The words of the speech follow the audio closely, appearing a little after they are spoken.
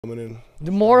coming in.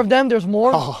 The more of them, there's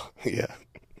more? Oh, yeah.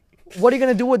 What are you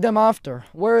going to do with them after?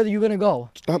 Where are you going to go?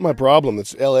 It's not my problem.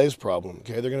 It's LA's problem,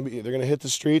 okay? They're gonna hit the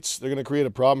streets. They're gonna create a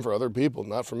problem for other people,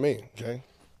 not for me, okay?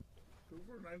 2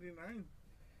 for $99.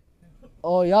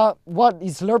 Oh, yeah. What?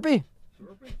 Is Slurpee?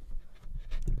 Slurpee?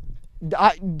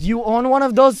 Do you own one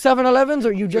of those 7-Elevens,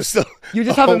 or you just have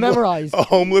it memorized? A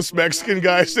homeless Mexican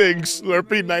guy saying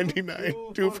Slurpee 99.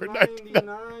 2 for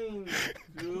 99.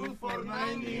 2 for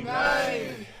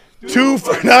 99. 2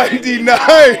 for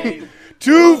 99.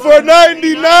 2 for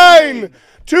 99.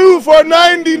 2 for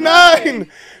 99.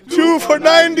 2 for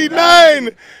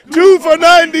 99. 2 for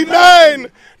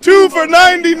 99. 2 for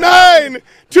 99.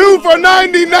 2 for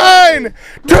 99.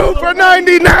 2 for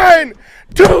 99.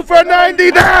 2 for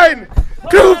 99.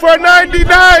 2 for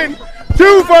 99.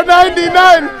 2 for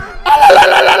 99.